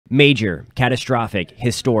Major, catastrophic,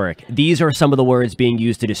 historic. These are some of the words being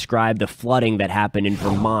used to describe the flooding that happened in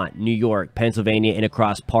Vermont, New York, Pennsylvania, and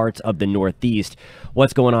across parts of the Northeast.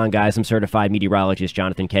 What's going on, guys? I'm certified meteorologist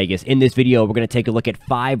Jonathan Kagas. In this video, we're going to take a look at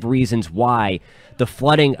 5 reasons why the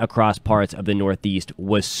flooding across parts of the Northeast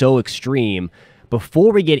was so extreme.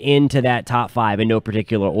 Before we get into that top 5 in no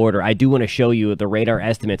particular order, I do want to show you the radar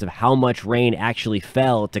estimates of how much rain actually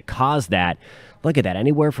fell to cause that. Look at that,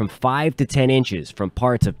 anywhere from 5 to 10 inches from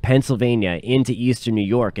parts of Pennsylvania into eastern New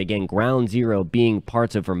York. Again, ground zero being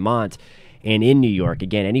parts of Vermont and in New York.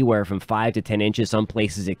 Again, anywhere from 5 to 10 inches, some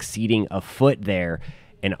places exceeding a foot there,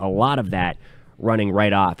 and a lot of that running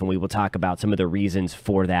right off. And we will talk about some of the reasons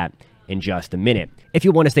for that in just a minute. If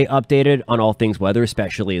you want to stay updated on all things weather,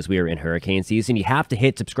 especially as we are in hurricane season, you have to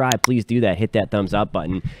hit subscribe. Please do that. Hit that thumbs up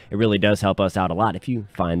button. It really does help us out a lot if you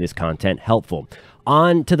find this content helpful.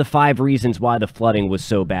 On to the 5 reasons why the flooding was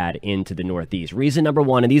so bad into the Northeast. Reason number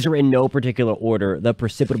 1, and these are in no particular order, the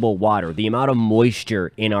precipitable water, the amount of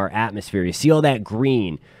moisture in our atmosphere. You see all that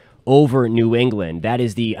green over New England? That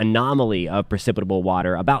is the anomaly of precipitable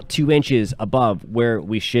water, about 2 inches above where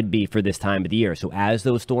we should be for this time of the year. So as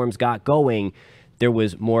those storms got going, there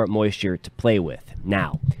was more moisture to play with.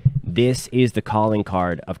 Now, this is the calling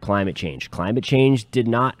card of climate change. Climate change did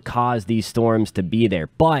not cause these storms to be there,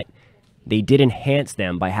 but they did enhance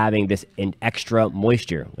them by having this extra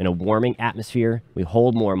moisture. In a warming atmosphere, we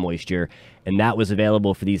hold more moisture, and that was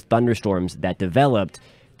available for these thunderstorms that developed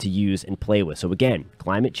to use and play with. So again,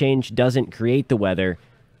 climate change doesn't create the weather,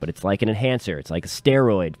 but it's like an enhancer. It's like a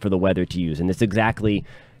steroid for the weather to use, and it's exactly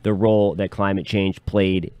the role that climate change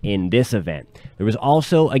played in this event. There was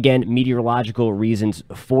also, again, meteorological reasons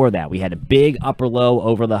for that. We had a big upper low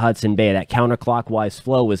over the Hudson Bay. That counterclockwise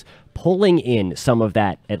flow was pulling in some of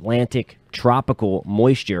that Atlantic tropical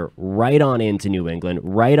moisture right on into New England,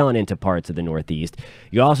 right on into parts of the Northeast.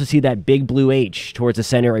 You also see that big blue H towards the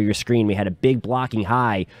center of your screen. We had a big blocking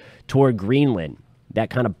high toward Greenland that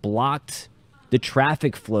kind of blocked the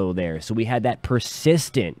traffic flow there. So we had that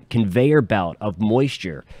persistent conveyor belt of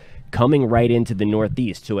moisture coming right into the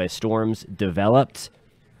Northeast. So as storms developed,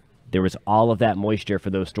 there was all of that moisture for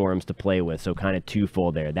those storms to play with. So kind of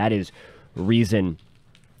twofold there. That is reason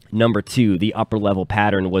number 2. The upper level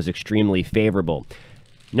pattern was extremely favorable.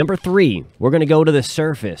 Number 3, we're going to go to the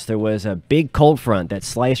surface. There was a big cold front that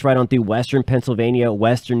sliced right on through western Pennsylvania,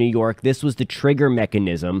 western New York. This was the trigger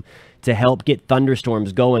mechanism to help get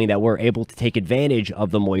thunderstorms going that were able to take advantage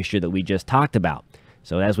of the moisture that we just talked about.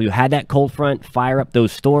 So as we had that cold front fire up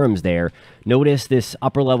those storms there, notice this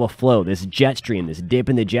upper level flow, this jet stream, this dip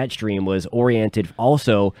in the jet stream was oriented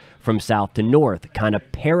also from south to north, kind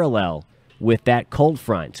of parallel with that cold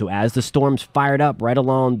front. So as the storms fired up right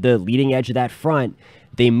along the leading edge of that front,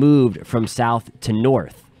 they moved from south to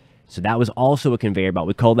north. So that was also a conveyor belt.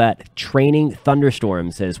 We call that training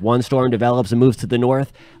thunderstorms. As one storm develops and moves to the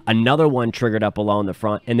north, another one triggered up along the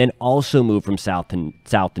front and then also moved from south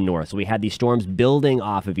to north. So we had these storms building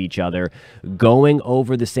off of each other, going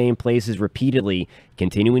over the same places repeatedly,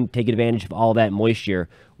 continuing to take advantage of all that moisture,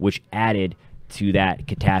 which added to that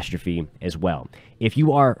catastrophe as well. If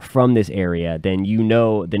you are from this area, then you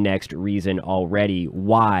know the next reason already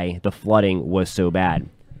why the flooding was so bad.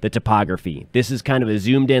 The topography. This is kind of a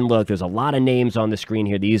zoomed in look. There's a lot of names on the screen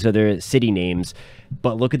here. These are the city names,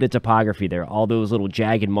 but look at the topography there. All those little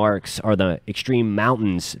jagged marks are the extreme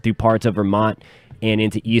mountains through parts of Vermont and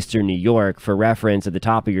into eastern New York. For reference, at the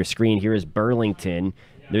top of your screen, here is Burlington.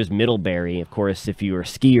 There's Middlebury. Of course, if you're a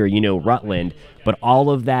skier, you know Rutland, but all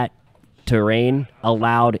of that terrain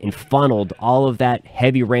allowed and funneled all of that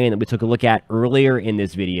heavy rain that we took a look at earlier in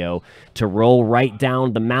this video to roll right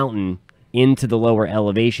down the mountain into the lower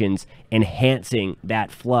elevations, enhancing that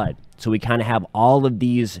flood. So we kind of have all of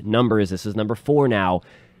these numbers. This is number 4 now,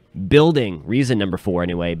 building, reason number 4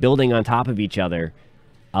 anyway, building on top of each other,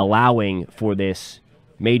 allowing for this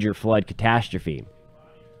major flood catastrophe.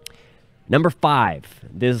 Number 5,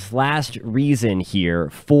 this last reason here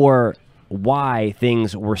for why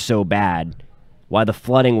things were so bad, why the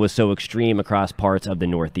flooding was so extreme across parts of the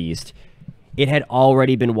Northeast. It had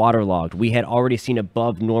already been waterlogged. We had already seen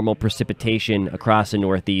above normal precipitation across the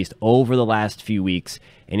Northeast over the last few weeks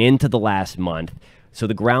and into the last month. So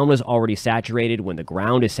the ground was already saturated. When the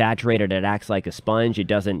ground is saturated, it acts like a sponge. It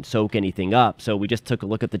doesn't soak anything up. So we just took a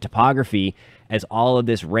look at the topography. As all of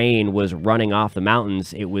this rain was running off the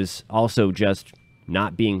mountains, it was also just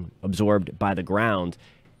not being absorbed by the ground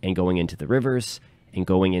and going into the rivers and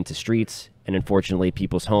going into streets and unfortunately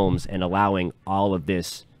people's homes, and allowing all of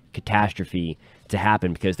this catastrophe to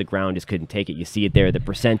happen because the ground just couldn't take it. You see it there. The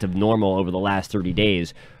percent of normal over the last 30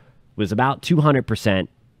 days was about 200%.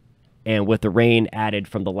 And with the rain added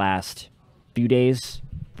from the last few days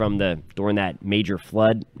during that major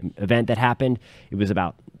flood event that happened, it was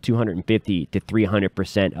about 250 to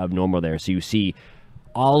 300% of normal there. So you see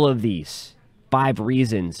all of these 5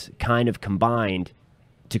 reasons kind of combined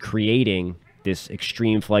to creating this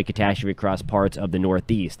extreme flood catastrophe across parts of the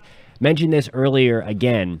Northeast. Mentioned this earlier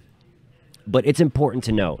again, but it's important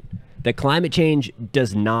to note that climate change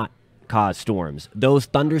does not cause storms. Those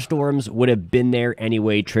thunderstorms would have been there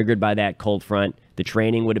anyway, triggered by that cold front. The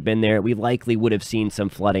training would have been there. We likely would have seen some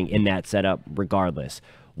flooding in that setup regardless.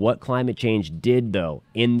 What climate change did, though,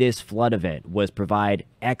 in this flood event was provide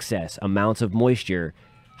excess amounts of moisture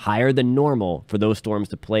higher than normal for those storms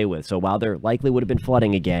to play with. So while there likely would have been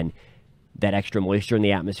flooding again, that extra moisture in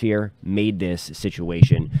the atmosphere made this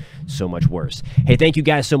situation so much worse. Hey, thank you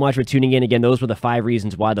guys so much for tuning in. Again, those were the 5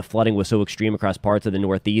 reasons why the flooding was so extreme across parts of the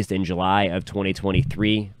Northeast in July of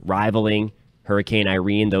 2023, rivaling Hurricane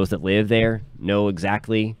Irene. Those that live there know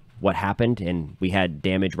exactly what happened, and we had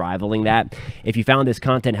damage rivaling that. If you found this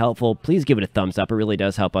content helpful, please give it a thumbs up. It really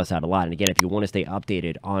does help us out a lot. And again, if you want to stay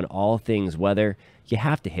updated on all things weather, you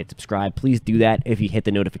have to hit subscribe. Please do that. If you hit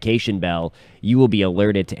the notification bell, you will be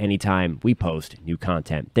alerted to any time we post new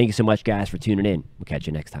content. Thank you so much, guys, for tuning in. We'll catch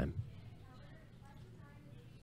you next time.